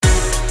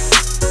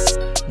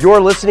You're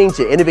listening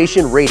to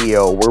Innovation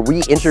Radio, where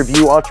we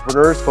interview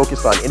entrepreneurs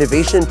focused on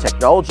innovation,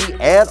 technology,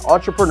 and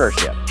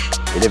entrepreneurship.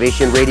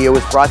 Innovation Radio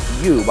is brought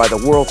to you by the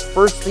world's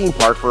first theme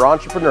park for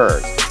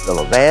entrepreneurs, the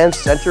Levan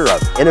Center of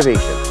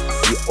Innovation,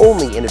 the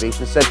only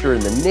innovation center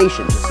in the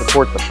nation to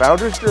support the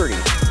founder's journey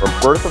from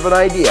birth of an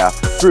idea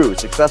through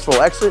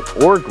successful exit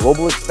or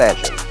global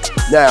expansion.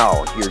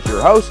 Now, here's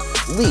your host,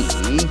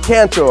 Lee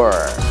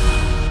Cantor.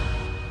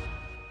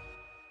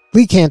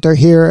 Lee Cantor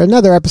here,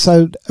 another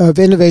episode of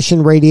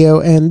Innovation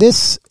Radio, and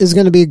this is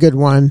going to be a good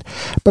one.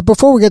 But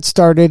before we get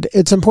started,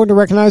 it's important to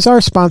recognize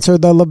our sponsor,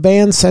 the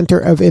Levan Center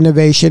of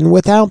Innovation.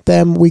 Without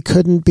them, we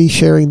couldn't be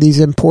sharing these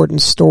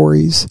important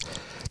stories.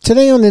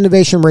 Today on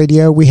Innovation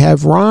Radio, we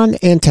have Ron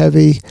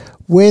Antevi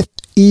with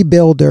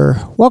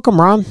eBuilder.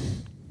 Welcome, Ron.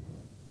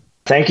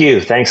 Thank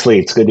you. Thanks, Lee.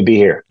 It's good to be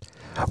here.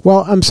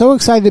 Well, I'm so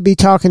excited to be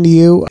talking to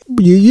you.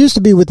 You used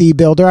to be with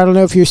eBuilder. I don't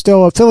know if you're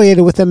still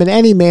affiliated with them in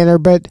any manner,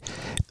 but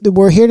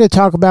we're here to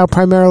talk about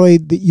primarily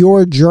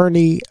your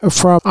journey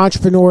from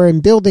entrepreneur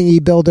and building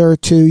eBuilder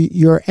to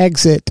your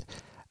exit.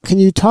 Can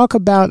you talk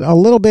about a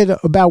little bit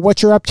about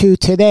what you're up to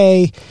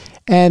today,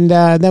 and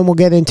then we'll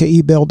get into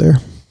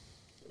eBuilder.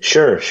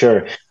 Sure.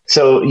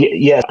 So,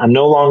 yes, I'm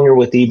no longer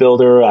with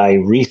eBuilder. I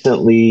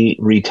recently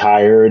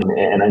retired,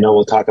 and I know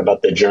we'll talk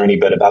about the journey,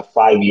 but about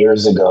 5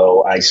 years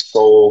ago, I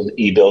sold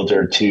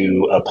eBuilder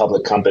to a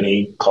public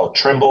company called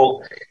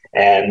Trimble,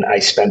 and I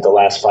spent the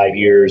last 5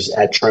 years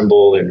at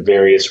Trimble in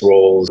various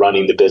roles,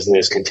 running the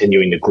business,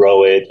 continuing to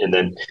grow it, and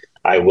then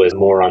I was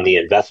more on the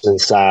investment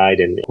side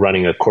and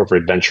running a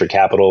corporate venture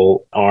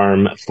capital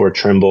arm for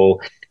Trimble.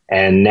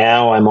 And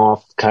now I'm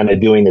off kind of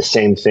doing the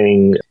same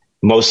thing,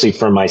 mostly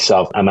for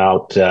myself. I'm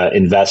out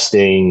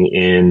investing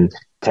in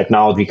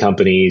technology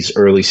companies,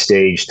 early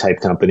stage type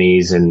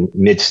companies, and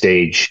mid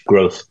stage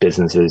growth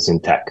businesses in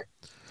tech.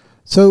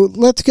 So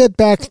let's get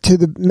back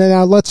to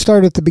now let's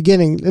start at the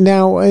beginning.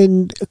 Now,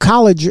 in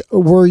college,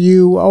 were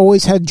you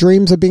always had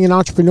dreams of being an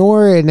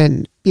entrepreneur and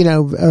then,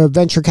 a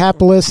venture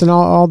capitalist and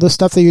all the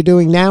stuff that you're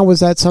doing now?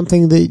 Was that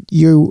something that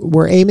you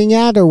were aiming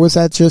at, or was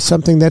that just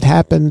something that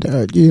happened,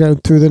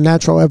 through the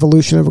natural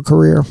evolution of a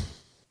career?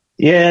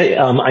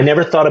 Yeah, I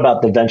never thought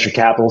about the venture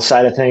capital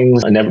side of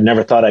things. I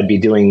never thought I'd be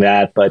doing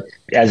that. But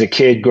as a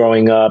kid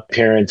growing up,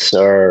 parents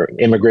are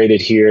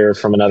immigrated here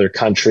from another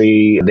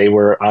country. They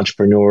were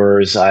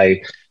entrepreneurs.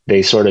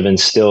 They sort of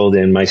instilled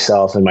in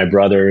myself and my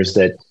brothers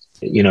that,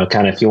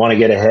 kind of if you want to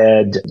get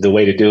ahead, the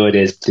way to do it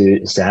is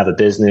to have a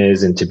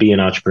business and to be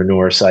an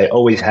entrepreneur. So I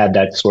always had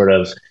that sort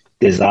of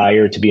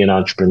desire to be an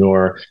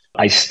entrepreneur.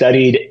 I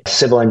studied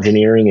civil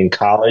engineering in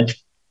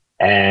college.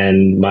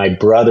 And my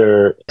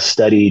brother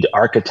studied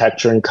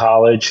architecture in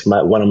college.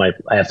 I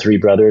have three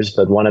brothers,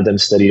 but one of them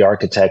studied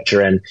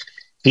architecture. And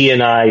he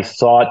and I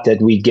thought that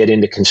we'd get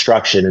into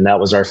construction. And that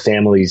was our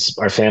family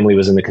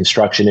was in the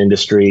construction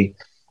industry.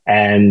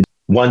 And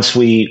when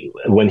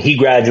he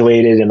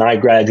graduated and I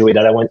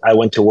graduated, I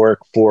went to work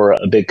for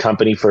a big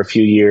company for a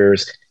few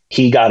years.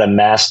 He got a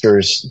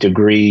master's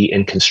degree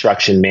in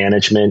construction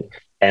management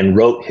and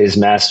wrote his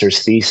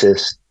master's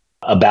thesis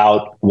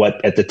about what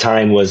at the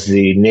time was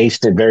the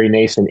very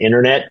nascent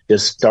internet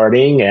just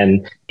starting.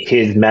 And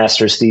his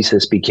master's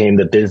thesis became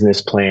the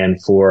business plan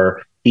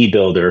for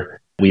eBuilder.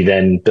 We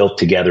then built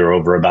together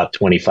over about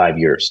 25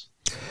 years.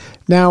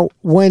 Now,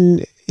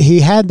 when he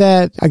had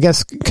that, I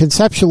guess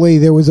conceptually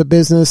there was a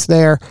business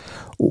there.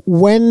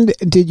 When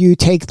did you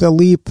take the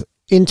leap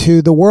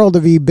into the world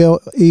of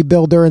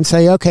eBuilder and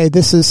say, okay,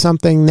 this is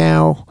something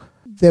now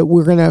that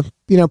we're going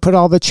to, put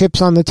all the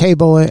chips on the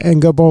table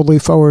and go boldly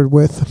forward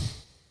with?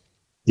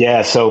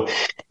 Yeah, so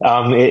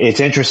it's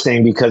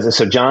interesting because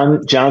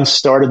John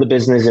started the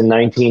business in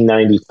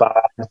 1995,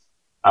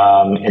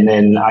 and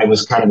then I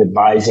was kind of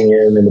advising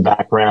him in the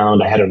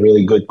background. I had a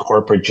really good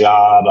corporate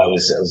job. I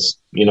was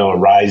a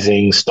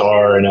rising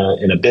star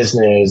in a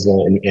business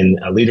in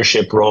a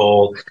leadership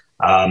role,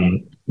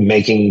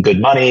 making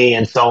good money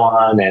and so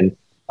on. And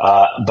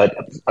but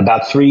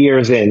about 3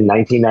 years in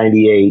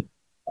 1998,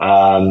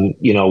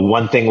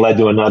 one thing led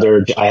to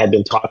another. I had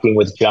been talking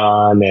with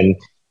John and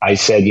I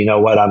said, you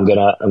know what, I'm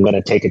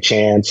gonna take a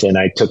chance. And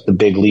I took the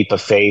big leap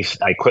of faith.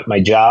 I quit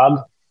my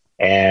job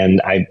and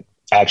I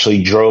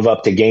actually drove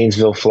up to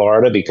Gainesville,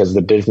 Florida, because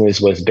the business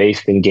was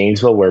based in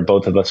Gainesville, where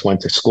both of us went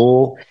to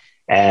school,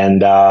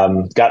 and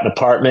got an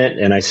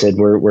apartment. And I said,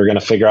 we're going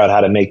to figure out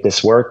how to make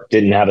this work.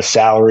 Didn't have a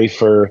salary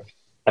for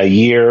a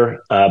year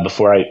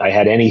before I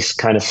had any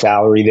kind of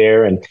salary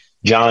there. And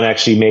John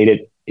actually made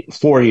it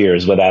 4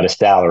 years without a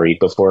salary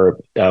before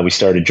we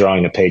started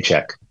drawing a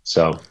paycheck.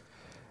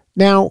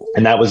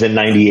 And that was in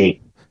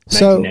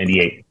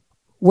 1998.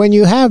 When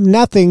you have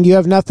nothing, you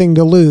have nothing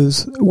to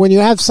lose. When you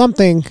have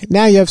something,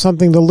 now you have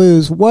something to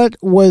lose. What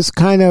was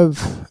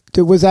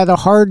was that a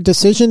hard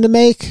decision to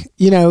make?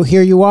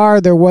 Here you are,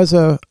 there was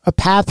a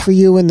path for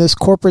you in this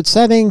corporate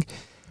setting.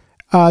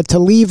 To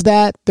leave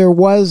that, there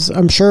was,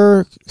 I'm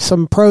sure,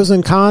 some pros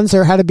and cons.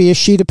 There had to be a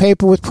sheet of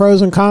paper with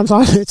pros and cons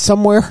on it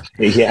somewhere.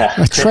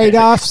 Yeah.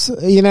 Trade-offs,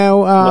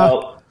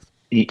 Well,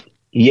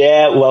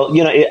 Yeah, well,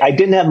 I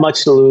didn't have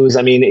much to lose.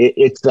 I mean,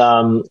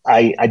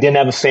 I didn't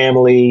have a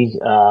family.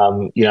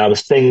 I was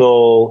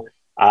single.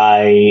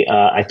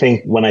 I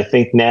think when I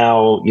think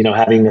now,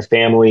 having a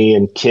family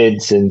and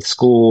kids and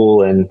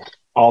school and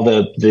all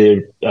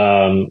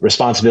the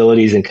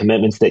responsibilities and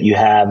commitments that you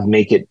have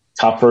make it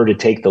tougher to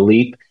take the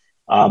leap.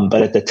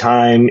 But at the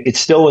time, it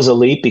still was a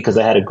leap because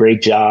I had a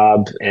great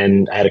job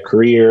and I had a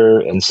career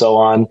and so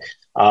on.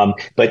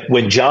 But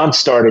when John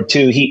started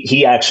too,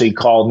 he actually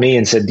called me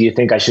and said, "Do you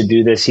think I should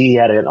do this?" He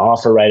had an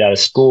offer right out of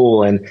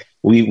school, and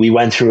we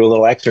went through a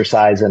little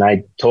exercise, and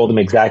I told him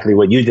exactly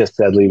what you just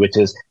said, Lee, which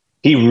is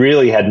he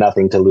really had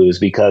nothing to lose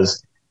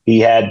because he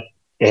had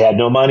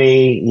no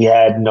money, he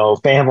had no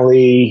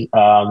family.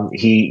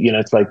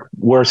 It's like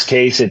worst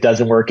case, it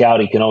doesn't work out,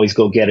 he can always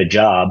go get a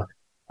job.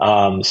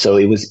 So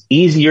it was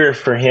easier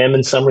for him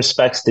in some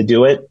respects to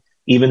do it,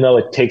 even though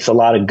it takes a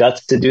lot of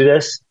guts to do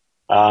this.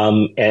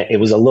 It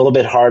was a little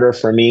bit harder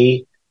for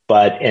me,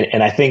 but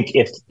I think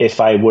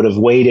if I would have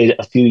waited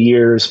a few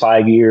years,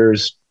 5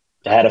 years,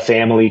 had a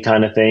family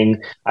kind of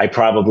thing, I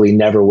probably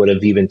never would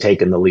have even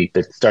taken the leap.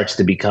 It starts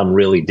to become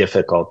really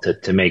difficult to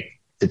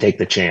take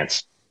the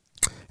chance.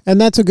 And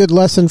that's a good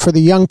lesson for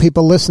the young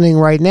people listening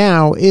right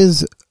now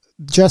is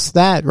just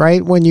that,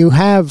 right? When you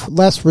have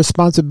less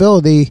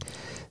responsibility,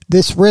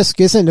 this risk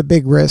isn't a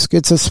big risk.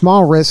 It's a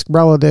small risk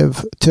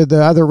relative to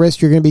the other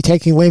risk you're going to be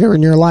taking later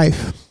in your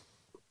life.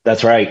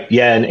 That's right.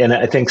 Yeah. And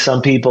I think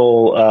some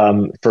people,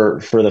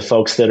 for the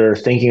folks that are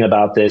thinking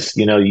about this,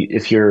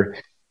 if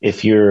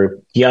you're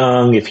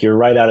young, if you're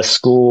right out of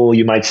school,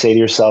 you might say to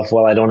yourself,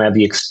 well, I don't have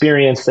the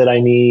experience that I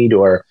need,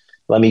 or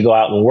let me go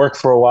out and work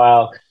for a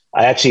while.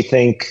 I actually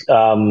think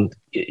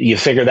you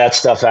figure that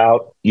stuff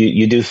out.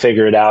 You do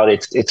figure it out.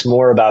 It's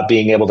more about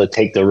being able to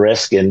take the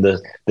risk, and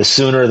the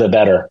sooner the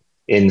better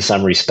in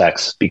some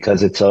respects,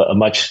 because it's a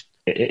much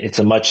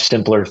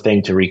simpler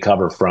thing to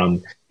recover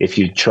from if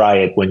you try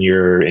it when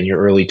you're in your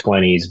early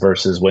 20s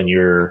versus when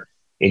you're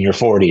in your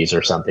 40s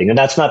or something. And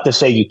that's not to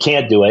say you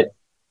can't do it.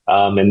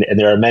 And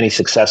there are many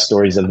success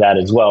stories of that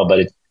as well,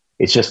 but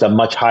it's just a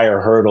much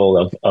higher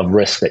hurdle of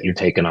risk that you're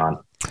taking on.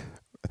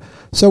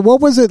 So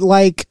what was it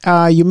like?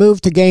 You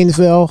moved to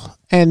Gainesville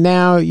and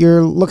now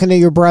you're looking at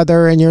your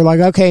brother and you're like,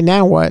 okay,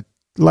 now what?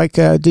 Like,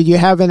 did you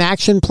have an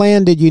action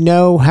plan? Did you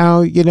know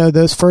how,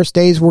 those first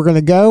days were going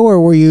to go? Or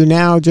were you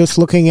now just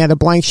looking at a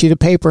blank sheet of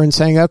paper and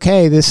saying,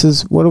 okay, this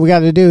is what do we got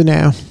to do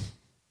now?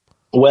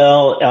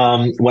 Well,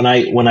 when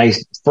I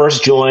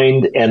first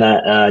joined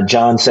and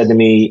John said to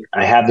me,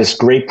 I have this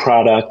great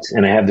product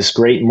and I have this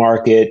great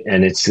market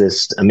and it's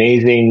this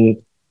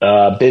amazing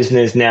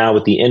business now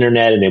with the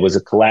internet. And it was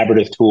a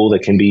collaborative tool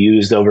that can be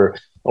used over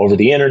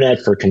the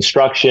internet for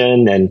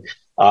construction. And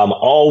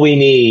all we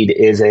need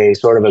is a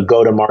sort of a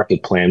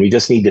go-to-market plan. We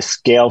just need to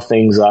scale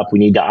things up. We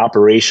need to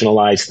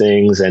operationalize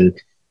things. And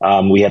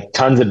we have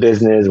tons of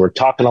business. We're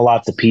talking to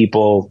lots of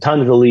people,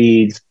 tons of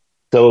leads.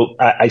 So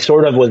I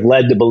sort of was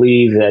led to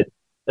believe that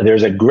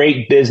there's a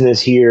great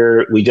business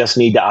here. We just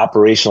need to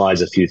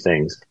operationalize a few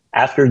things.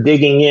 After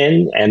digging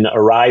in and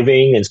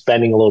arriving and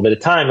spending a little bit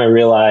of time, I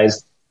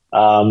realized,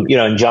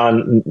 and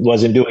John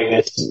wasn't doing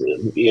this,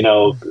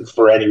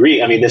 for any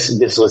reason. I mean,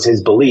 this was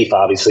his belief,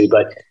 obviously,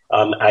 but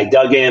I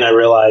dug in. I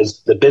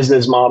realized the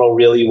business model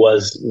really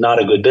was not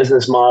a good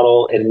business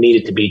model and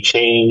needed to be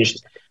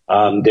changed.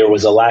 There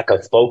was a lack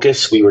of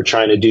focus. We were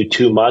trying to do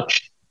too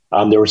much.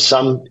 There was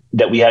some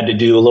that we had to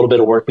do, a little bit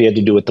of work we had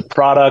to do with the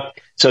product.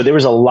 So there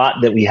was a lot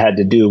that we had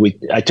to do.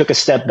 I took a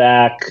step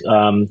back.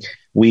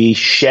 We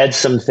shed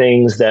some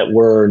things that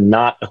were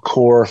not a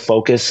core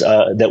focus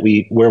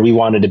where we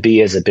wanted to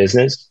be as a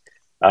business.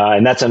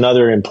 And that's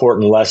another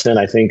important lesson.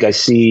 I think I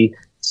see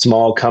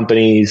small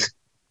companies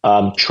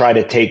try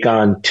to take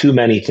on too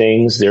many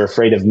things. They're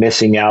afraid of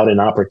missing out an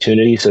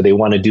opportunity, so they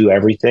want to do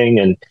everything.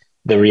 And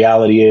the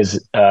reality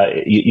is,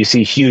 you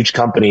see huge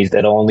companies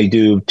that only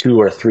do 2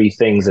 or 3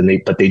 things,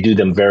 but they do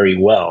them very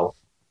well.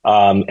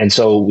 And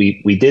so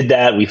we did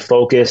that. We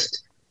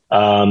focused.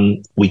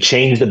 We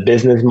changed the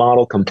business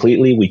model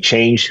completely. We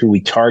changed who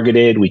we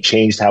targeted. We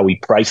changed how we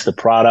priced the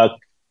product.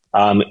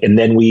 And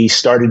then we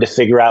started to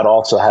figure out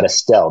also how to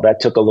sell.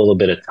 That took a little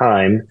bit of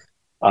time.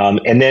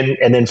 And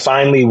then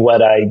finally,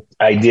 what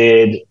I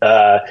did,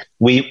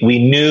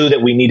 we knew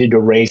that we needed to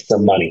raise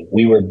some money.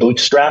 We were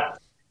bootstrapped.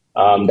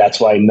 That's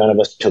why none of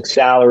us took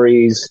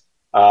salaries.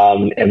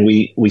 And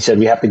we said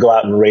we have to go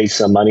out and raise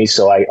some money.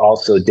 So I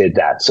also did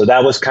that. So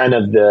that was kind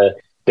of the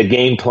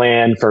game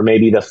plan for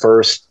maybe the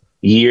first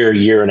year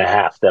and a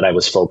half that I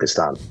was focused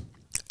on.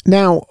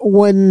 Now,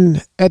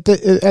 when at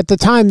the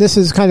time, this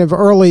is kind of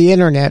early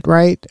internet,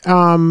 right?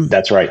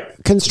 That's right.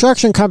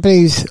 Construction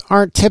companies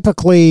aren't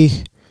typically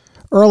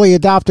early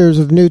adopters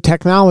of new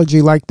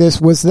technology like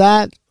this. Was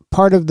that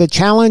part of the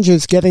challenge,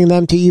 is getting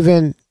them to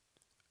even,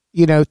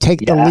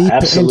 take the leap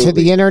absolutely.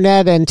 into the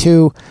internet and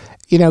to,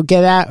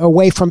 get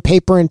away from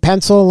paper and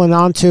pencil and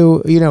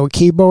onto, a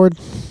keyboard?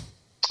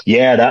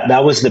 Yeah,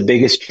 that was the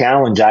biggest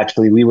challenge.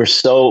 Actually, we were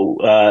so,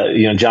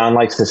 John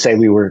likes to say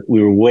we were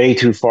way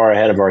too far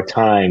ahead of our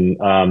time.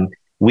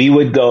 We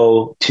would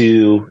go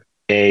to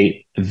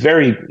a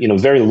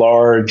very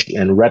large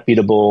and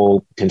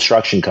reputable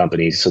construction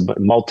companies, so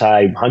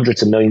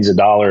hundreds of millions of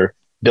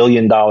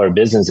billion-dollar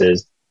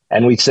businesses.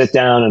 And we sit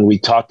down and we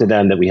talk to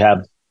them that we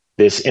have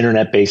this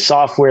internet-based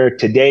software.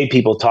 Today,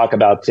 people talk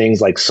about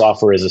things like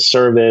software as a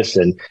service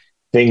and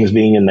things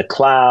being in the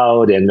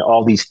cloud and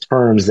all these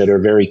terms that are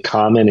very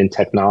common in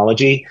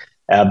technology.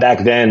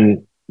 Back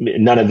then,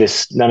 none of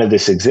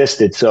this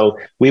existed. So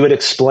we would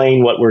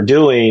explain what we're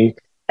doing,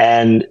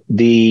 and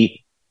the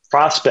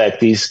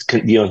prospect, these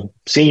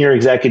senior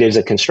executives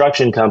at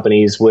construction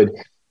companies would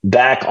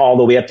back all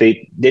the way up.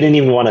 They didn't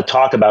even want to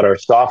talk about our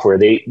software.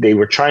 They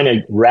were trying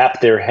to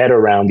wrap their head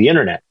around the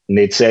internet, and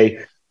they'd say,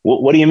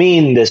 "What do you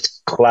mean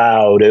this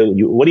cloud?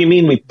 What do you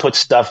mean we put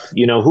stuff?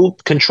 Who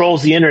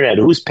controls the internet?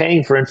 Who's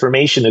paying for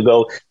information to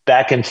go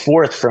back and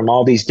forth from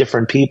all these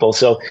different people?"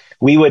 So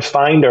we would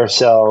find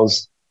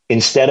ourselves,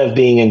 instead of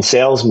being in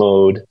sales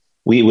mode,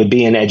 we would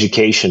be in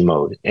education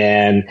mode,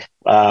 and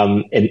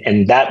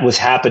that was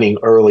happening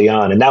early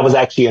on. And that was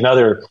actually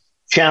another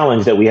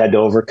challenge that we had to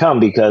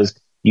overcome, because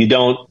you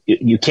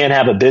can't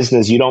have a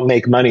business. You don't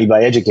make money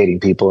by educating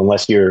people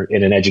unless you're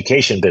in an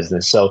education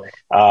business. So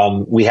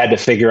we had to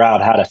figure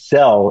out how to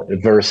sell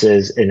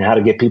and how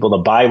to get people to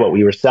buy what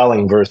we were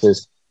selling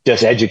versus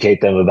just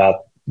educate them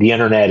about the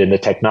internet and the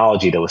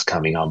technology that was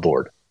coming on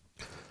board.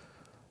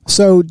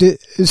 So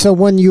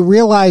when you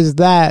realized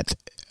that,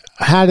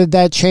 how did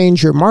that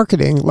change your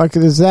marketing? Like,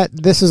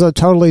 this is a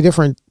totally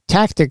different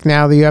tactic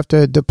now that you have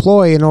to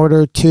deploy in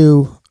order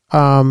to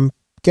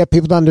get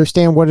people to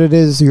understand what it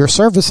is your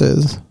service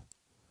is?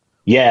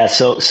 Yeah,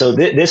 so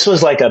this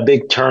was like a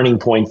big turning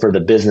point for the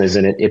business,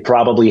 and it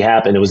probably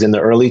happened. It was in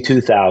the early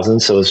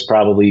 2000s, so it's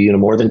probably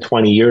more than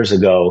 20 years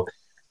ago.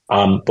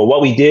 But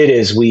what we did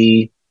is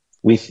we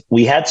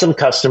had some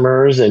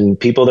customers and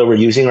people that were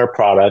using our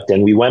product,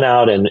 and we went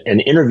out and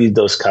interviewed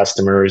those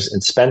customers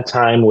and spent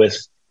time with.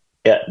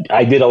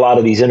 I did a lot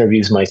of these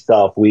interviews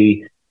myself.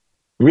 We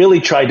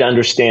really tried to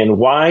understand,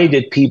 why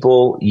did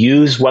people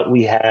use what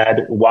we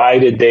had? Why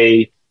did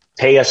they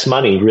pay us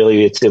money?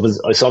 Really,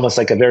 it's almost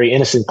like a very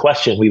innocent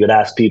question. We would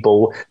ask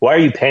people, why are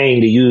you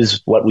paying to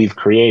use what we've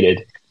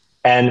created?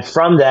 And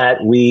from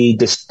that, we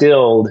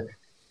distilled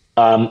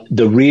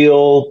the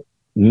real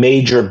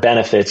major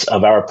benefits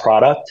of our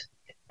product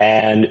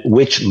and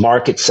which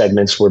market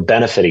segments were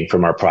benefiting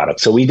from our product.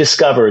 So we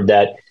discovered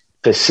that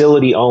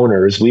facility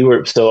owners,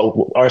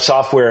 our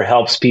software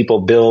helps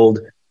people build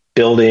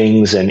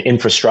buildings and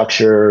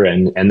infrastructure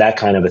and that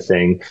kind of a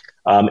thing.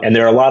 And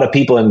there are a lot of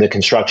people in the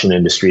construction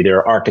industry. There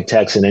are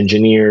architects and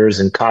engineers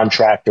and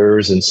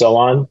contractors and so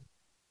on.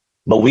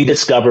 But we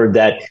discovered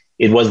that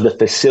it was the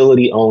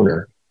facility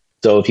owner.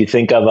 So if you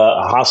think of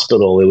a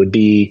hospital, it would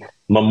be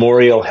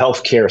Memorial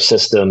Healthcare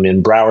System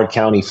in Broward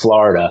County,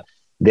 Florida.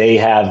 They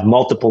have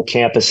multiple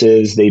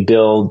campuses.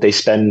 They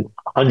spend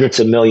hundreds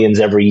of millions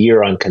every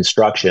year on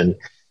construction.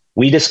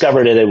 We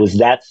discovered that it was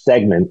that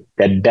segment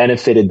that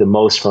benefited the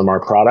most from our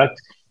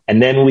product. And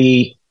then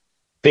we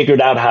figured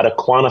out how to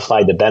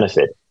quantify the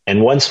benefit.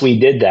 And once we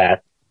did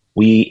that,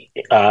 we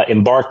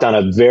embarked on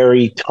a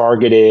very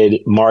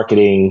targeted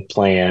marketing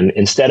plan.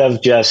 Instead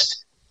of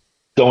just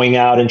going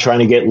out and trying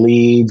to get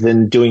leads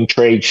and doing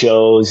trade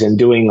shows and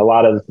doing a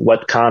lot of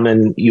what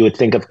you would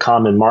think of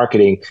common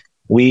marketing,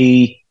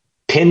 we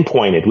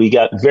pinpointed. We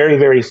got very,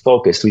 very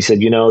focused. We said,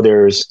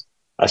 there's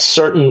a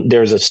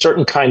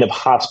certain kind of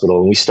hospital,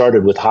 and we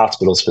started with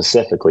hospitals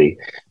specifically,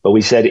 but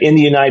we said in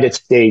the United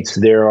States,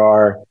 there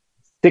are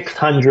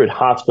 600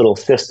 hospital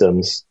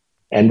systems,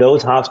 and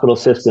those hospital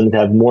systems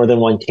have more than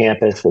one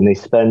campus, and they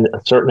spend a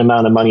certain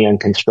amount of money on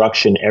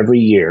construction every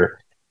year.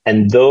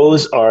 And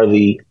those are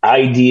the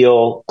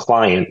ideal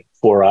client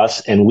for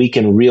us, and we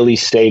can really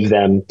save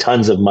them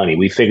tons of money.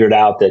 We figured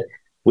out that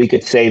we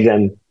could save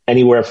them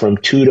anywhere from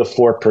 2 to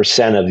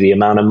 4% of the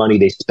amount of money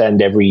they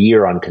spend every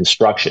year on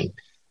construction.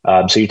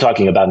 So you're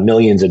talking about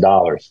millions of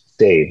dollars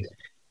saved.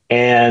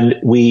 And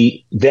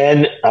we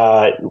then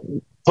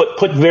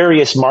put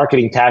various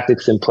marketing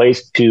tactics in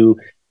place to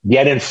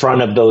get in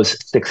front of those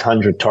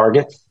 600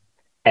 targets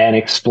and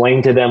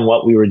explain to them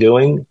what we were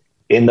doing,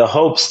 in the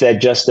hopes that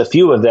just a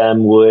few of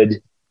them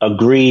would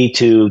agree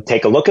to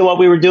take a look at what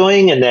we were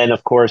doing. And then,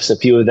 of course, a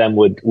few of them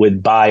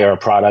would buy our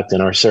product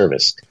and our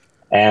service.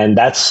 And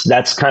that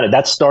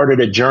started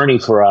a journey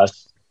for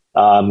us.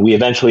 We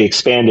eventually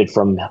expanded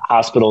from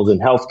hospitals and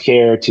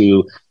healthcare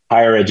to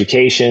higher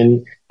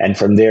education, and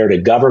from there to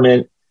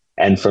government,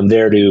 and from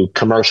there to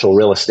commercial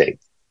real estate.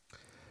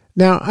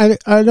 Now,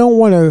 I don't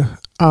want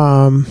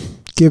to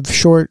give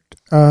short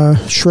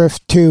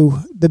shrift to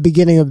the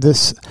beginning of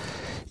this.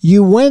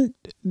 You went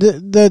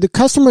the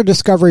customer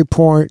discovery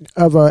point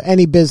of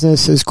any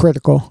business is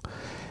critical.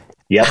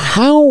 Yep.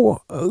 How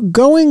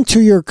going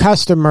to your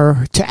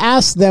customer to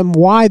ask them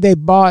why they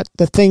bought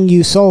the thing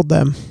you sold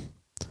them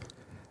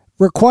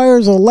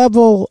requires a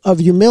level of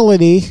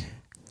humility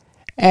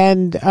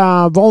and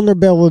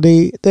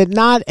vulnerability that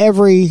not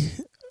every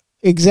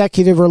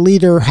executive or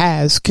leader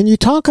has. Can you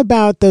talk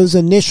about those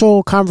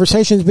initial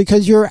conversations?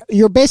 Because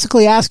you're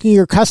basically asking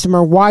your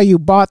customer why you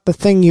bought the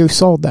thing you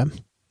sold them.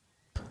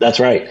 That's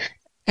right.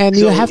 And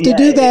you have to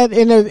do that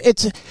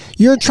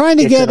you're trying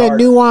to get a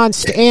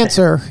nuanced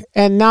answer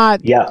and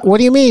not, what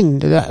do you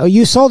mean?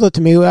 You sold it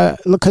to me.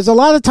 Because a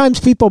lot of times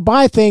people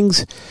buy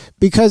things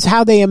because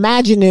how they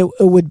imagine it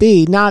would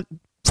be, not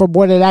from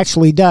what it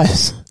actually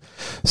does.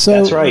 So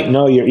that's right.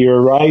 No,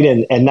 you're right.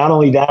 And not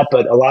only that,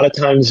 but a lot of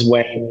times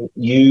when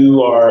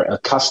you are a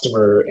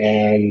customer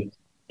and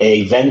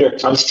a vendor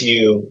comes to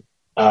you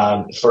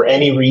for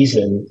any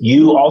reason,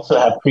 you also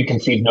have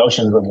preconceived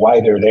notions of why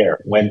they're there.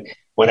 When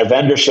a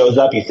vendor shows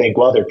up, you think,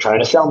 well, they're trying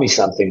to sell me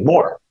something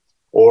more,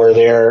 or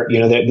they're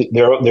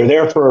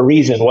there for a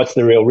reason. What's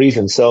the real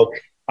reason? So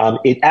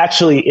it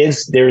actually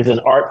is. There's an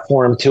art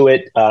form to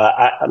it.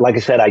 Like I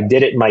said, I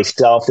did it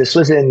myself. This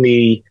was in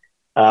the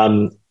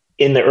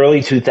early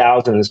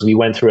 2000s. We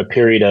went through a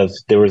period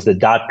there was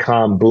the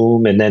 .com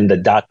boom and then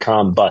the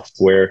 .com bust,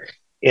 where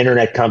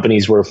internet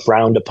companies were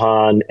frowned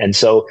upon, and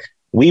so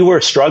we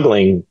were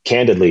struggling,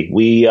 candidly.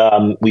 We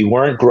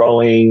weren't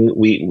growing.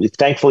 We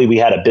thankfully we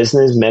had a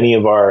business. Many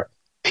of our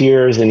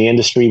peers in the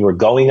industry were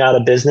going out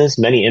of business.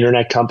 Many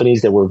internet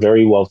companies that were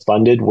very well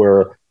funded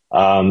were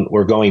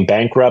going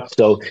bankrupt.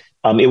 So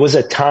it was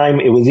a time.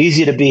 It was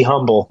easy to be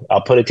humble.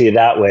 I'll put it to you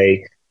that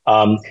way.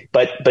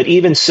 But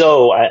even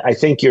so, I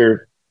think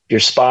you're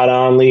spot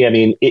on, Lee. I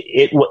mean,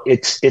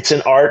 it's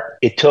an art.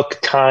 It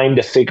took time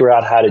to figure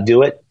out how to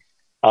do it,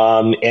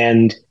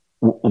 and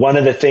one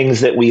of the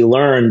things that we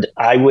learned,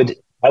 I would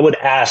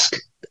have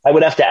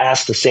to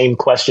ask the same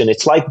question.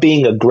 It's like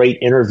being a great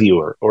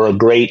interviewer or a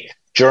great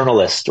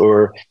journalist,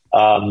 or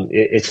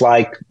it's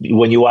like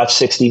when you watch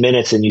 60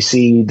 Minutes and you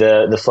see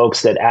the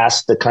folks that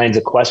ask the kinds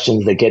of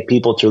questions that get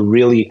people to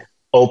really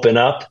open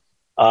up.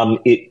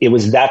 It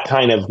was that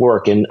kind of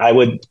work. And I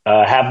would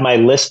have my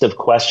list of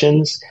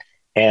questions,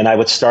 and I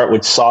would start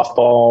with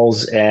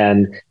softballs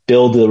and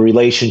build the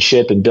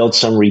relationship and build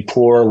some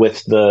rapport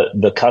with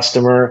the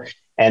customer.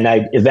 And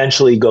I'd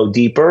eventually go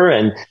deeper,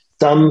 and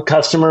some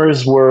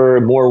customers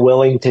were more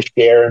willing to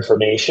share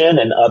information,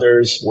 and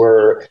others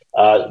were,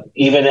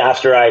 even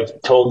after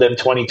I've told them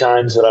 20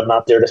 times that I'm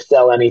not there to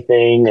sell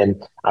anything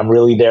and I'm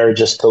really there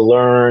just to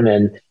learn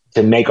and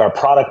to make our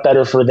product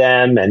better for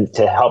them and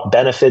to help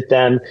benefit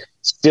them,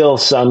 still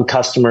some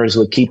customers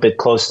would keep it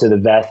close to the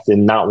vest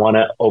and not want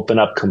to open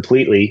up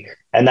completely.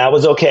 And that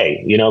was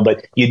okay,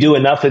 but you do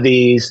enough of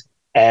these,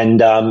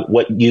 and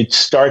what you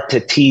start to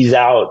tease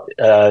out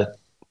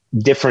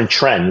different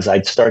trends.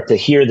 I'd start to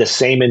hear the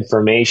same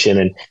information,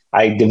 and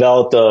I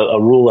developed a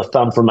rule of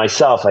thumb for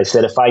myself. I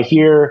said, if I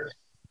hear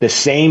the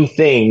same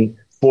thing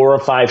 4 or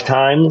 5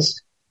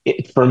 times,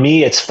 for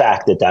me, it's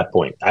fact at that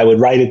point. I would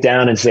write it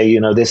down and say,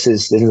 this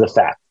is a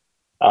fact.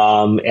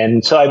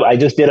 And so I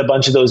just did a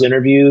bunch of those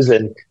interviews,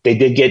 and they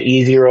did get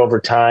easier over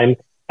time.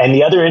 And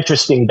the other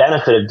interesting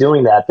benefit of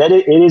doing that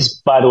it is,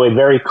 by the way,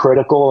 very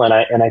critical. And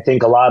I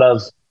think a lot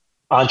of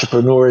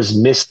entrepreneurs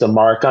miss the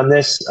mark on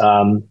this.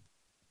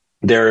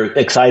 They're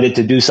excited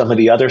to do some of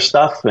the other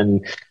stuff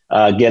and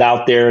get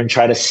out there and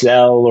try to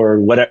sell or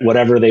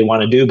whatever they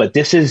want to do. But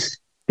this is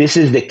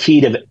the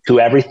key to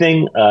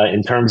everything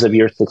in terms of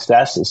your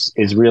success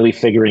is really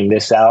figuring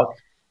this out.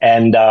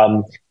 And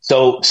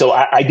so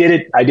I did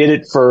it. I did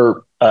it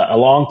for a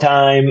long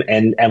time.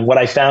 And what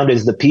I found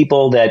is the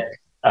people that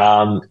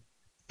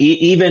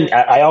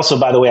I also,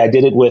 by the way, I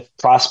did it with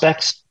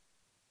prospects,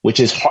 which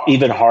is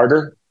even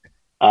harder.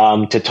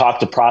 To talk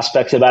to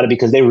prospects about it,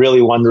 because they're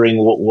really wondering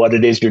what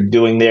it is you're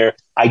doing there.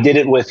 I did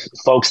it with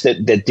folks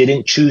that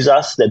didn't choose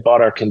us, that bought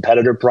our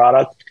competitor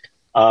product.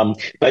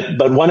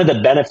 But one of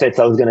the benefits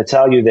I was going to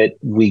tell you that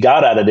we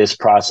got out of this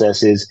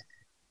process is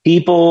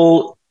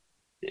people,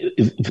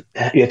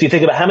 if you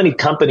think about how many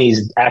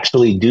companies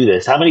actually do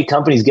this, how many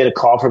companies get a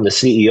call from the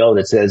CEO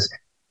that says,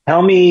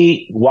 tell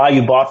me why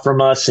you bought from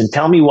us and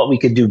tell me what we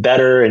could do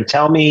better and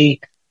tell me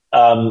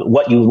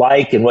what you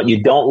like and what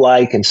you don't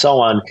like and so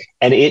on.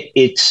 And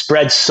it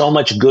spreads so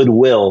much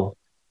goodwill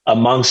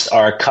amongst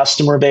our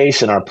customer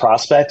base and our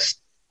prospects.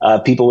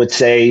 People would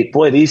say,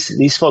 boy,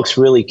 these folks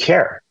really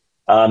care.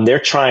 They're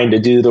trying to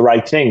do the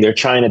right thing. They're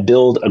trying to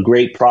build a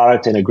great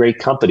product and a great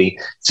company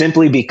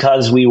simply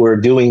because we were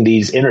doing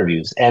these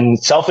interviews.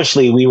 And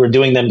selfishly, we were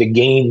doing them to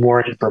gain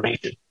more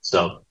information.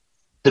 So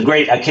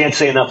I can't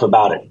say enough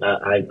about it.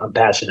 I'm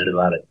passionate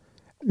about it.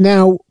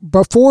 Now,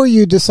 before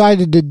you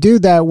decided to do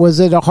that, was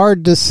it a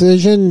hard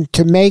decision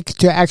to make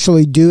to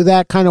actually do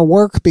that kind of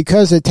work?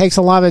 Because it takes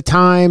a lot of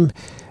time.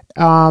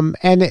 And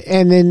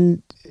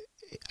then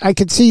I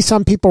could see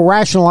some people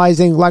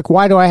rationalizing, like,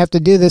 why do I have to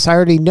do this? I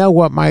already know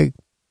what my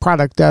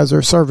product does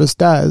or service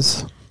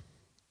does.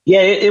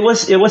 Yeah, it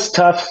was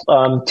tough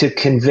to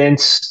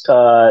convince,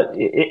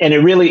 and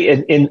it really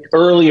in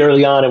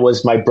early on it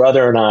was my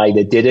brother and I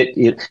that did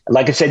it.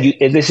 Like I said,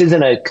 this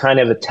isn't a kind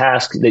of a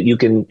task that you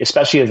can,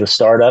 especially as a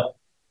startup.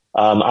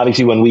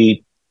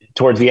 Obviously,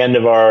 towards the end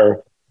of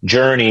our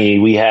journey,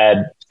 we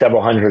had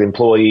several hundred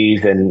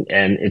employees, and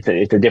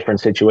it's a different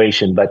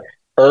situation. But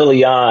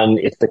early on,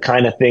 it's the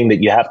kind of thing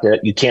that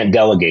you can't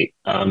delegate.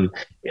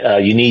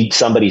 You need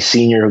somebody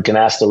senior who can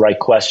ask the right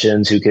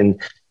questions, who can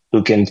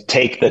who can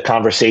take the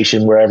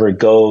conversation wherever it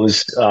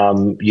goes,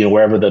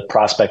 wherever the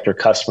prospect or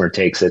customer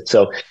takes it.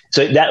 So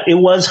that it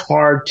was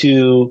hard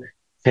to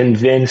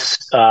convince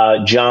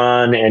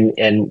John, and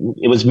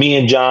it was me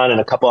and John and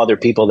a couple other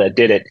people that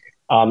did it.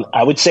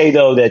 I would say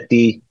though that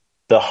the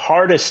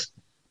hardest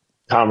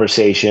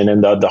conversation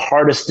and the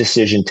hardest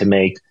decision to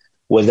make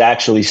was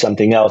actually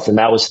something else, and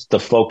that was the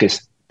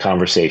focus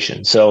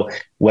conversation. So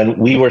when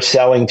we were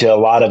selling to a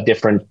lot of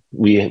different,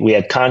 we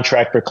had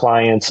contractor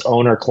clients,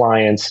 owner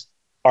clients,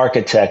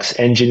 architects,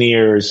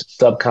 engineers,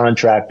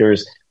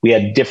 subcontractors. We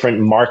had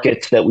different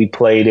markets that we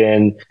played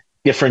in,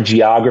 different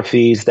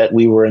geographies that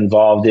we were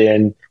involved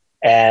in.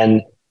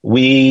 And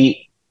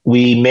we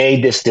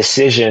made this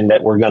decision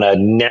that we're going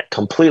to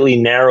completely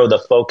narrow the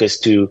focus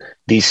to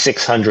these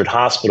 600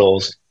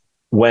 hospitals.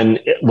 When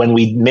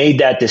we made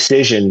that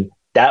decision,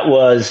 that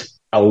was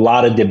a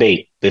lot of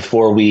debate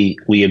before we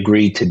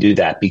agreed to do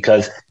that,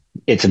 because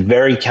it's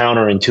very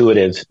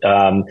counterintuitive.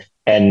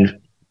 And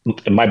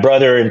my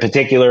brother in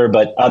particular,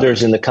 but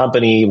others in the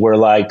company were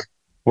like,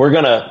 we're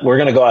gonna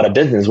go out of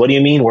business. What do you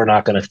mean we're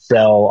not going to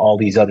sell all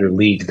these other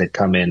leads that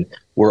come in?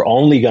 We're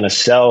only going to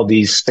sell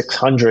these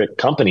 600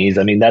 companies.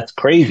 I mean, that's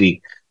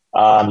crazy.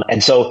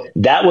 And so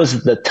that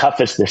was the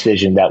toughest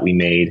decision that we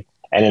made.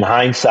 And in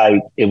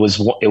hindsight, it was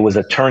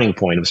a turning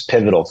point. It was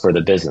pivotal for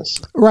the business.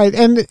 Right.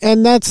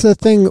 And that's the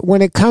thing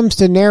when it comes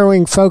to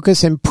narrowing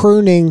focus and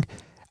pruning.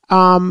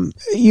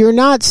 You're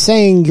not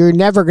saying you're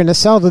never going to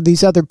sell to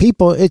these other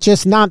people. It's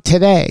just not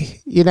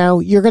today.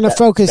 You're going to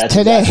focus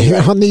today exactly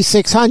right. on these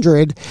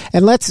 600,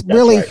 and let's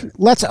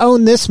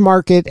own this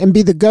market and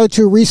be the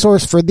go-to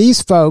resource for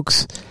these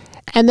folks.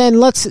 And then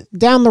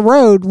down the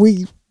road,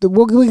 we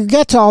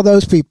get to all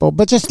those people,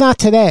 but just not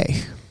today.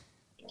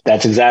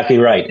 That's exactly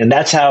right. And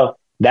that's how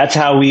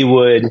we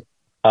would,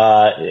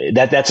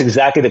 that's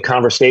exactly the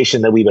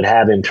conversation that we would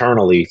have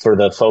internally for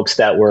the folks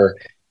that were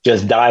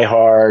just die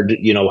hard.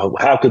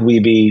 How could we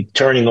be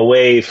turning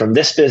away from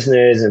this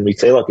business? And we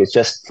say, look, it's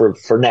just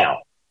for now.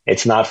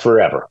 It's not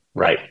forever.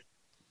 Right.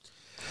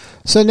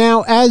 So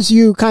now as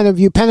you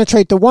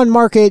penetrate the one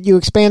market, you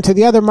expand to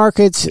the other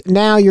markets.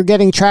 Now you're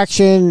getting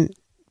traction,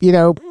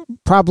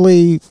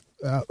 probably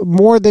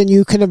more than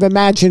you could have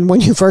imagined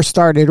when you first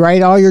started,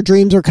 right? All your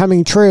dreams are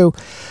coming true.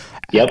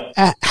 Yep.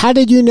 How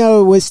did you know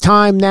it was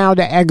time now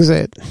to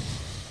exit?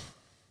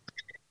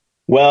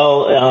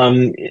 Well,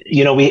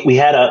 we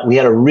had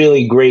a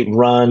really great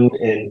run,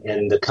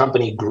 and the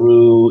company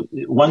grew.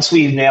 Once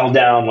we nailed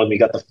down, when we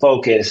got the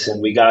focus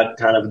and we got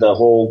kind of the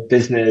whole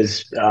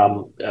business,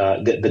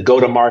 the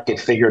go-to-market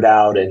figured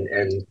out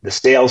and the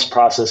sales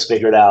process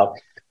figured out,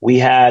 we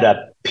had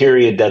a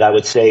period that I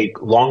would say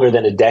longer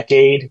than a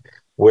decade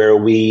where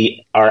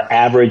our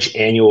average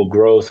annual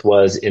growth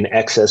was in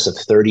excess of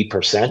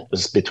 30%, it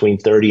was between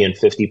 30 and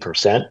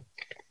 50%.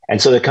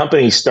 And so the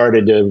company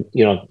started to,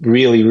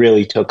 really,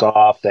 really took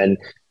off. And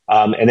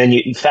then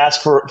you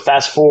fast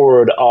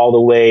forward all the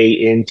way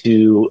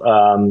into,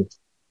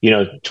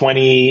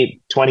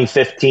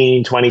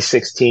 2015,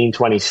 2016,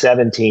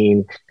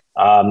 2017.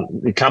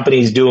 The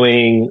company's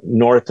doing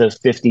north of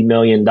 $50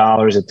 million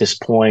at this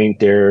point.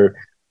 They're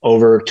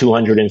over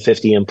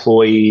 250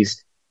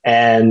 employees.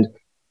 And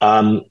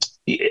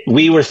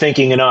we were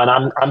thinking, and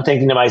I'm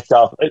thinking to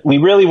myself, we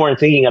really weren't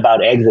thinking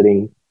about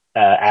exiting.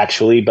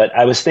 Actually, but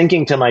I was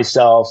thinking to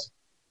myself,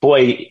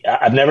 boy,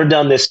 I've never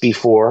done this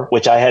before,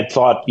 which I had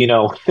thought,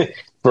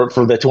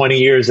 for the 20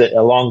 years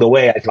along the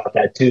way, I thought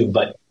that too.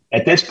 But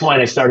at this point,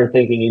 I started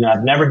thinking,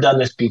 I've never done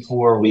this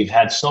before. We've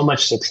had so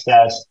much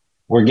success.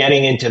 We're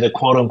getting into the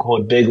quote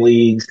unquote big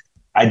leagues.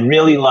 I'd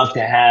really love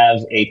to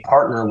have a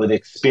partner with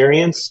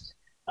experience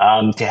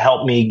to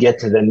help me get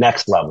to the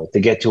next level,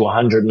 to get to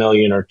 100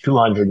 million or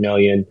 200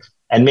 million.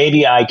 And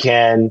maybe I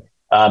can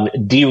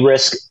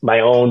de-risk my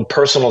own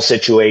personal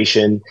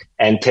situation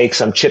and take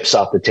some chips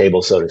off the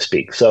table, so to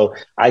speak. So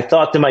I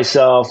thought to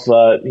myself,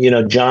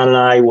 John and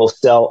I will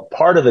sell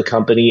part of the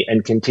company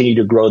and continue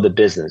to grow the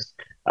business.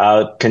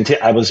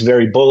 I was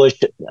very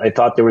bullish. I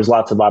thought there was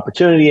lots of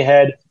opportunity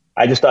ahead.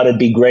 I just thought it'd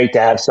be great to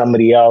have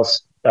somebody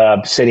else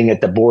sitting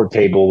at the board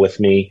table with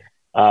me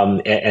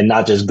and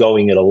not just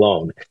going it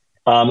alone.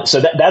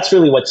 So that's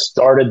really what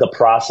started the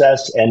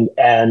process.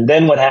 And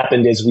then what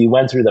happened is we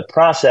went through the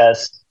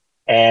process,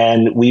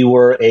 and we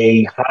were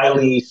a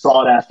highly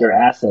sought after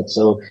asset.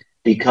 So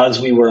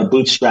because we were a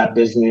bootstrap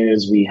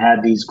business, we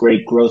had these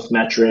great growth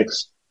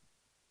metrics.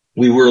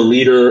 We were a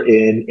leader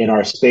in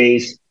our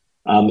space.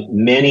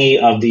 Many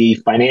of the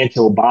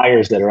financial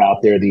buyers that are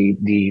out there,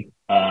 the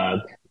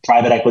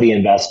private equity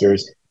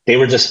investors,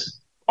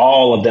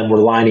 all of them were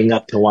lining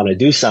up to want to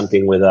do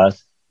something with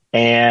us.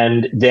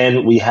 And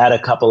then we had a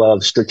couple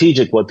of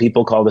what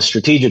people call the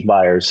strategic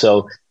buyers.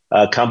 So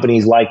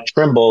companies like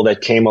Trimble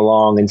that came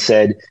along and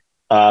said,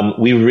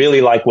 we really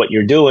like what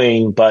you're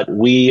doing, but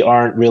we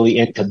aren't really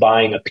into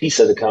buying a piece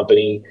of the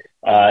company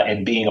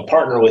and being a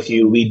partner with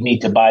you. We'd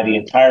need to buy the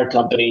entire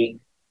company.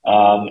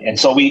 And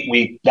so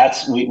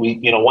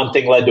one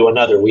thing led to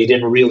another. We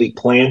didn't really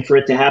plan for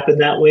it to happen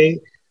that way.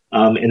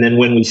 And then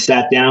when we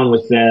sat down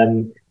with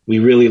them, we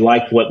really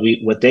liked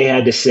what they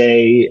had to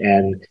say,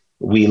 and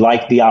we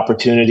liked the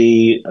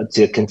opportunity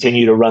to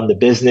continue to run the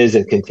business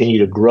and continue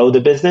to grow the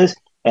business.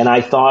 And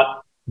I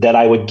thought that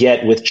I would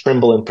get, with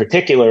Trimble in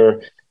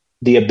particular,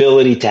 the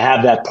ability to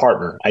have that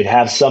partner. I'd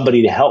have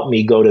somebody to help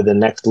me go to the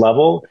next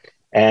level.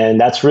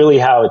 And that's really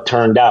how it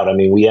turned out. I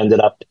mean, we ended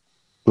up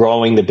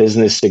growing the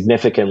business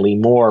significantly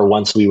more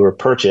once we were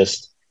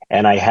purchased.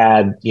 And I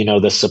had,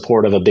 the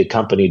support of a big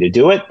company to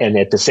do it. And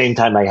at the same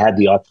time, I had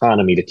the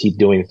autonomy to keep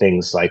doing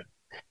things like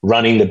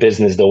running the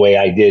business the way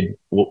I did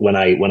when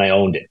I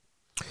owned it.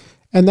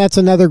 And that's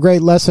another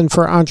great lesson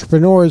for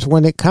entrepreneurs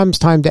when it comes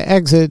time to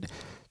exit,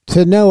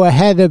 to know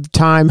ahead of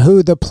time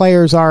who the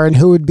players are and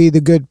who would be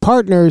the good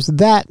partners.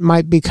 That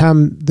might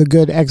become the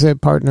good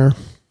exit partner.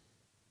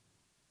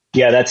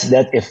 Yeah, that's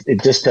that.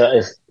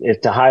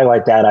 If to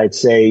highlight that, I'd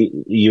say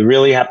you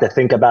really have to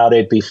think about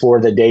it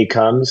before the day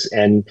comes.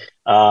 And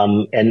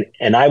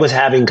I was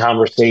having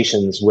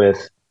conversations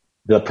with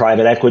the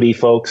private equity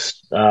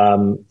folks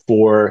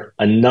for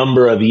a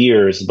number of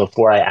years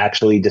before I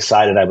actually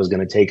decided I was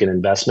going to take an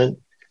investment.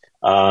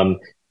 And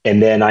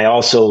then I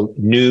also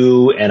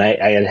knew, and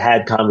I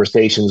had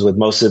conversations with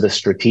most of the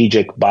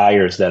strategic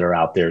buyers that are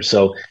out there.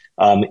 So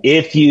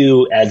if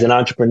you, as an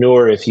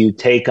entrepreneur, if you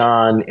take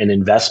on an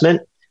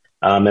investment,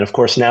 and of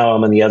course now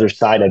I'm on the other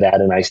side of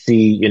that, and I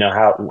see,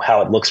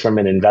 how it looks from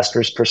an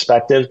investor's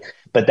perspective.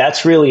 But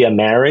that's really a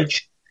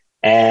marriage,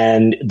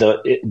 and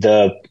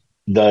the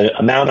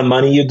amount of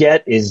money you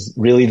get is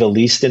really the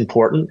least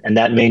important, and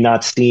that may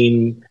not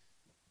seem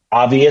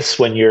obvious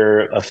when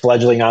you're a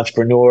fledgling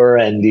entrepreneur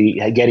and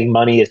getting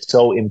money is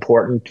so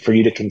important for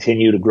you to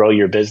continue to grow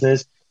your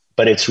business.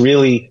 But it's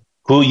really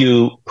who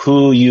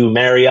you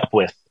marry up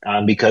with,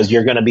 because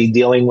you're going to be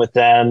dealing with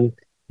them.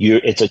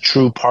 It's a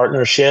true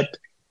partnership,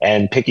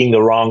 and picking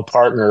the wrong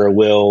partner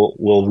will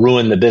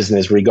ruin the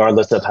business,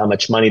 regardless of how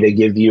much money they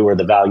give you or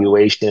the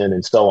valuation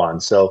and so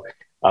on. So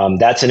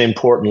that's an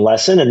important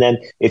lesson. And then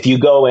if you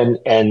go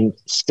and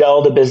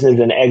sell the business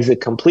and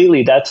exit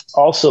completely, that's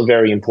also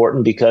very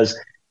important, because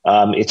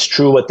it's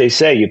true what they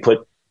say. You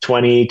put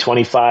 20,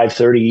 25,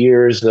 30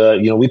 years.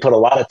 We put a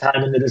lot of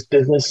time into this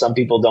business. Some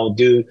people don't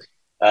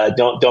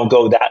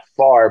go that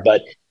far,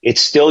 but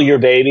it's still your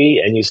baby,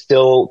 and you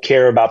still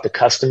care about the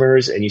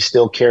customers, and you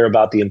still care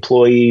about the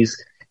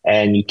employees,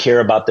 and you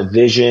care about the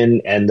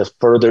vision and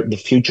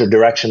the future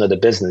direction of the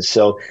business.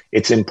 So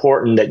it's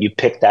important that you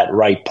pick that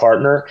right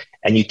partner,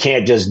 and you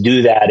can't just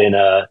do that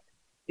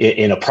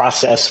in a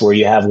process where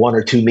you have one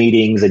or two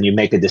meetings and you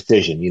make a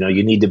decision.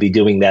 You need to be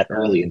doing that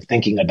early and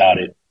thinking about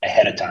it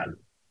ahead of time.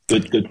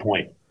 Good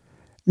point.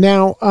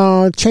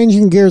 Now,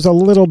 changing gears a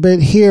little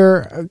bit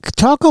here,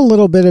 talk a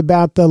little bit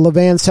about the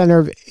Levant Center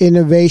of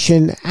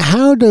Innovation.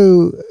 How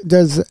do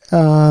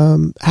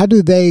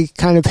they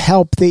kind of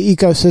help the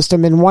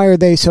ecosystem, and why are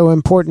they so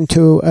important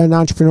to an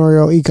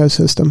entrepreneurial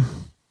ecosystem?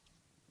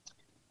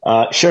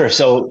 Sure.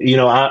 So,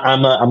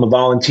 I'm a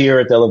volunteer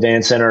at the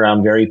Levant Center.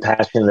 I'm very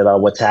passionate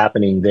about what's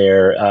happening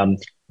there.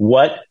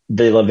 What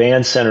the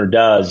Levant Center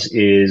does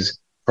is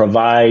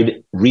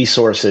provide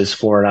resources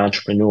for an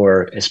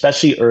entrepreneur,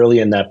 especially early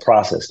in that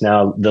process.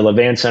 Now, the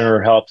Levant Center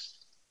helps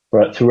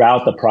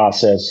throughout the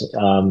process,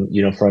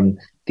 from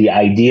the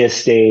idea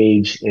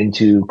stage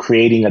into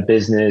creating a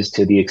business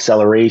to the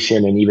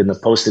acceleration and even the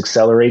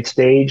post-accelerate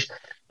stage.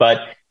 But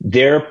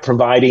they're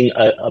providing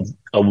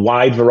a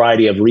wide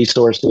variety of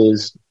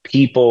resources,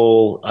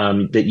 people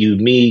that you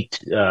meet,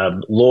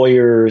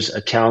 lawyers,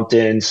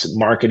 accountants,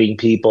 marketing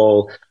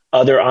people,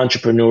 other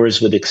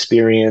entrepreneurs with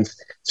experience.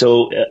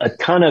 So a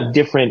ton of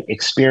different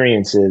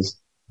experiences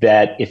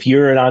that if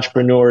you're an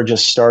entrepreneur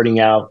just starting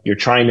out, you're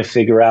trying to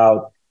figure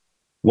out,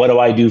 what do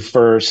I do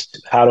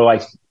first? What do I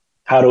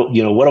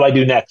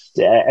do next?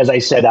 As I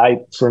said,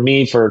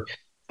 for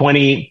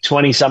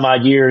 20 some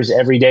odd years,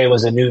 every day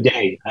was a new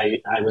day.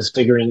 I was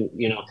figuring,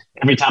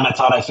 every time I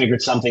thought I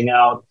figured something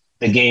out,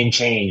 the game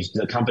changed.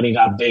 The company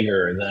got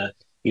bigger.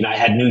 I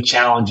had new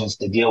challenges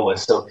to deal with.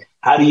 So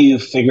how do you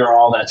figure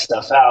all that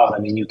stuff out? I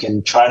mean, you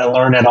can try to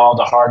learn it all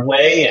the hard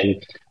way,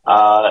 and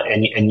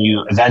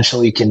you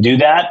eventually can do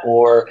that,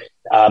 or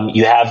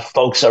you have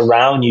folks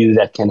around you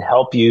that can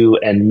help you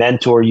and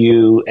mentor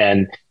you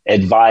and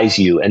advise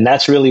you. And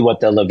that's really what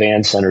the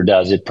Levant Center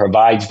does. It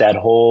provides that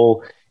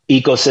whole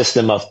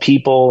ecosystem of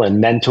people and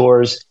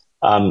mentors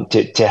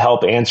to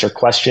help answer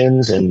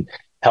questions and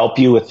help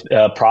you with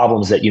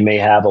problems that you may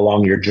have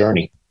along your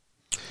journey.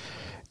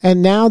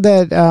 And now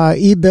that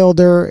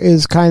eBuilder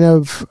is kind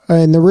of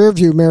in the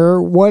rearview mirror,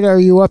 what are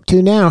you up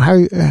to now?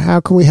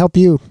 How can we help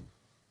you?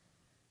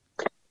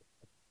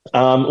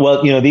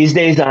 Well, these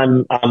days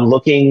I'm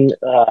looking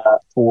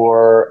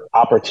for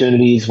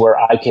opportunities where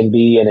I can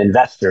be an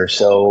investor.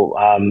 So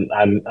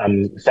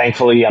I'm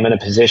thankfully I'm in a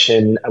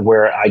position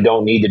where I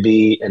don't need to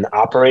be an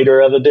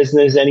operator of a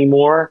business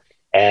anymore.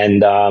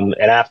 And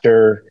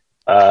after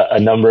a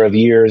number of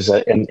years,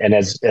 and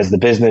as the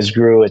business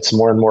grew, it's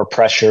more and more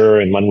pressure.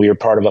 And when we were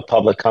part of a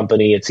public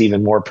company, it's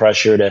even more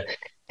pressure to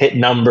hit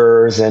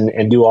numbers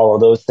and do all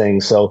of those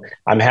things. So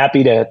I'm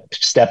happy to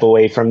step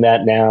away from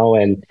that now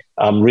and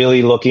I'm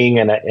really looking,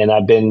 and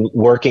I've been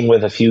working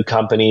with a few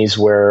companies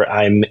where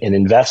I'm an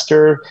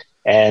investor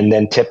and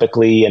then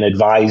typically an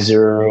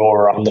advisor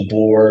or on the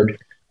board,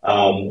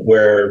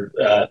 where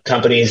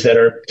companies that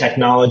are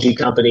technology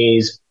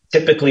companies,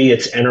 typically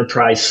it's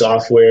enterprise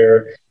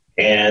software.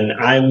 And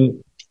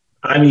I'm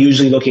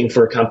usually looking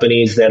for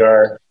companies that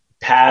are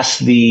past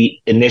the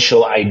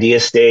initial idea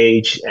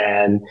stage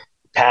and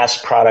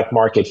past product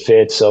market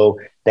fit. So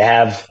they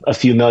have a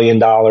few $1 million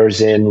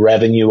in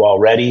revenue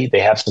already. They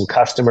have some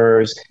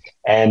customers,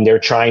 and they're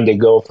trying to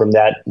go from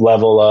that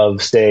level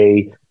of,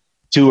 say,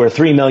 $2 or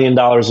 $3 million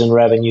in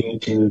revenue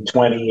to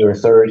 20 or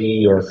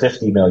 30 or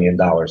 $50 million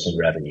in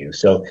revenue.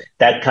 So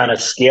that kind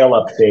of scale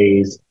up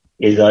phase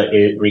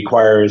it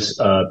requires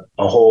a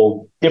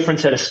whole different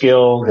set of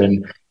skills,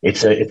 and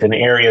it's an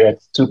area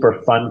that's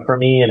super fun for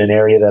me and an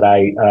area that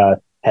I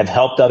have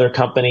helped other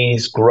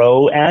companies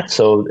grow at.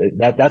 So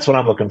that's what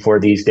I'm looking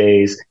for these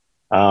days.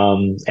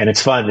 And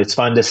it's fun. It's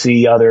fun to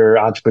see other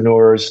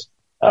entrepreneurs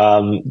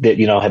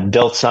that, have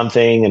built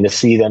something, and to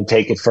see them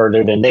take it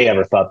further than they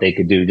ever thought they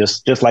could do,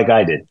 just like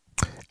I did.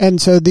 And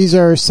so these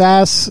are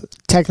SaaS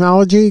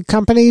technology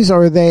companies,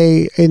 or are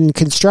they in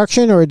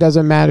construction, or it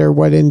doesn't matter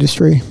what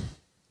industry?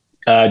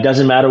 It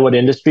doesn't matter what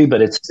industry,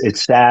 but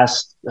it's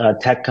SaaS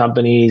tech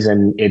companies,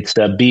 and it's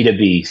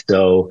B2B.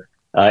 So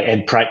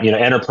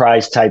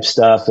enterprise type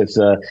stuff.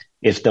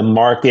 If the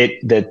market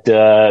that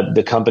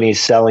the company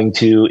is selling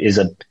to is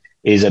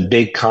a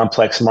big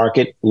complex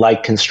market,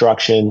 like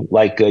construction,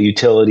 like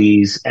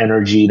utilities,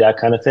 energy, that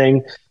kind of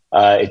thing,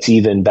 it's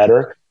even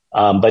better.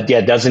 But yeah,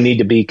 it doesn't need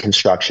to be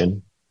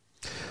construction.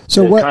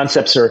 So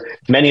concepts are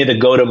many of the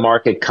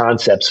go-to-market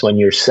concepts when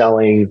you're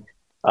selling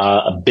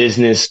a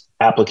business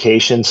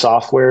application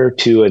software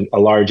to a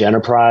large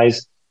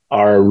enterprise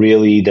are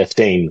really the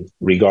same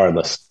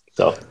regardless.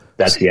 So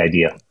that's the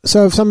idea.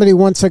 So if somebody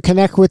wants to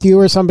connect with you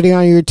or somebody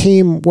on your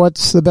team,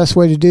 what's the best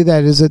way to do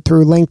that? Is it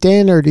through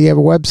LinkedIn, or do you have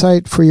a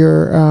website for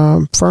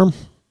your firm?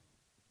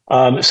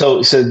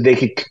 So they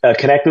could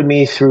connect with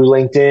me through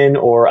LinkedIn,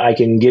 or I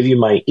can give you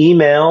my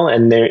email,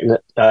 and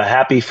they're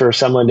happy for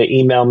someone to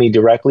email me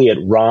directly at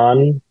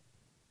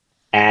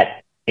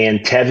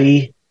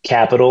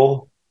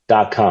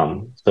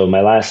ron@antevicapital.com. So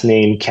my last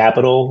name,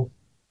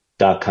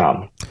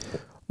 capital.com.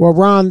 Well,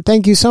 Ron,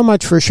 thank you so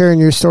much for sharing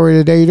your story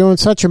today. You're doing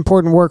such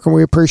important work, and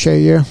we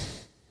appreciate you.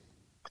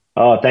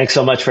 Oh, thanks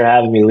so much for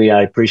having me, Lee.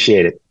 I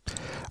appreciate it.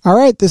 All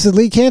right, this is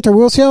Lee Cantor.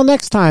 We'll see you all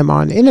next time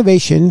on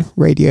Innovation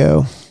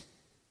Radio.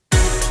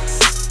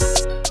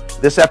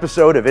 This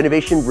episode of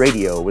Innovation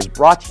Radio was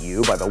brought to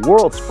you by the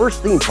world's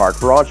first theme park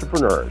for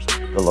entrepreneurs,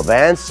 the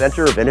Levan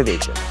Center of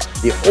Innovation,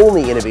 the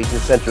only innovation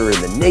center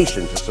in the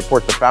nation to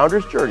support the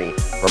founder's journey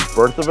from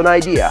birth of an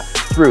idea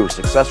through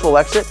successful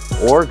exit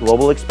or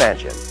global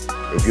expansion.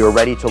 If you're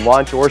ready to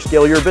launch or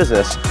scale your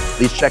business,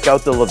 please check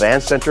out the Levan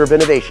Center of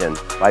Innovation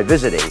by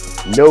visiting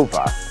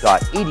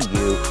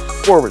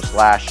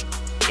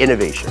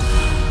nova.edu/innovation.